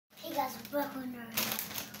guys,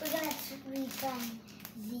 we're gonna retry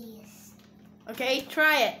these. Okay,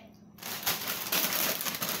 try it.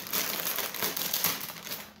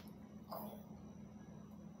 Oh.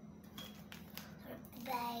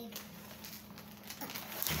 Babe.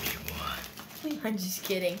 I'm just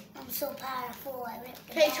kidding. I'm so powerful. I ripped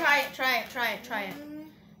it Okay, out. try it. Try it.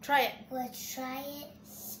 Try it. Let's try it.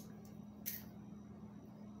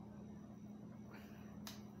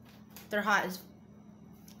 They're hot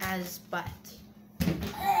as butt.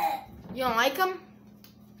 You don't like them?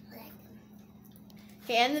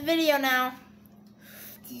 Okay, end the video now.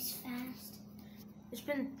 This fast. It's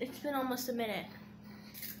been almost a minute.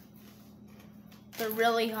 They're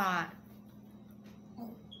really hot. Oh.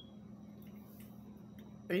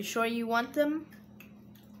 Are you sure you want them?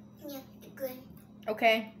 Yeah, they're good.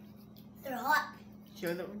 Okay. They're hot. Show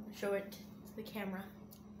it to the camera.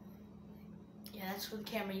 Yeah, that's for the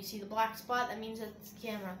camera. You see the black spot? That means that's the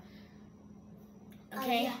camera.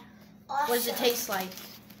 Okay. Yeah. Awesome. What does it taste like?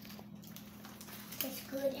 It's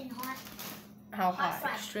good and hot. How Hot hot?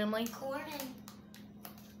 fries. Extremely. Corn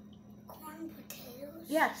potatoes.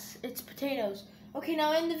 Yes, it's potatoes. Okay,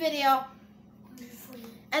 now end the video.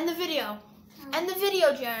 End the video. End the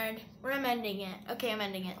video, Jared. I'm ending it. Okay, I'm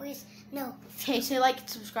ending it. Please, no. Okay, say like and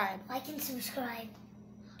subscribe. Like and subscribe.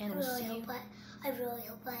 And we'll see you. I really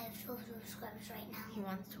hope I have 12 subscribers right now. He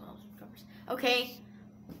wants 12 subscribers. Okay.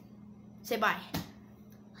 Say bye.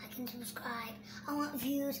 Like and subscribe. I want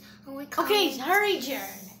views. I want comments. Okay, hurry, Jared.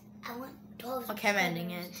 I want 12 Okay, I'm ending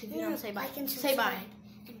it. If you don't say bye. Like and Say bye. subscribe.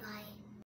 And bye.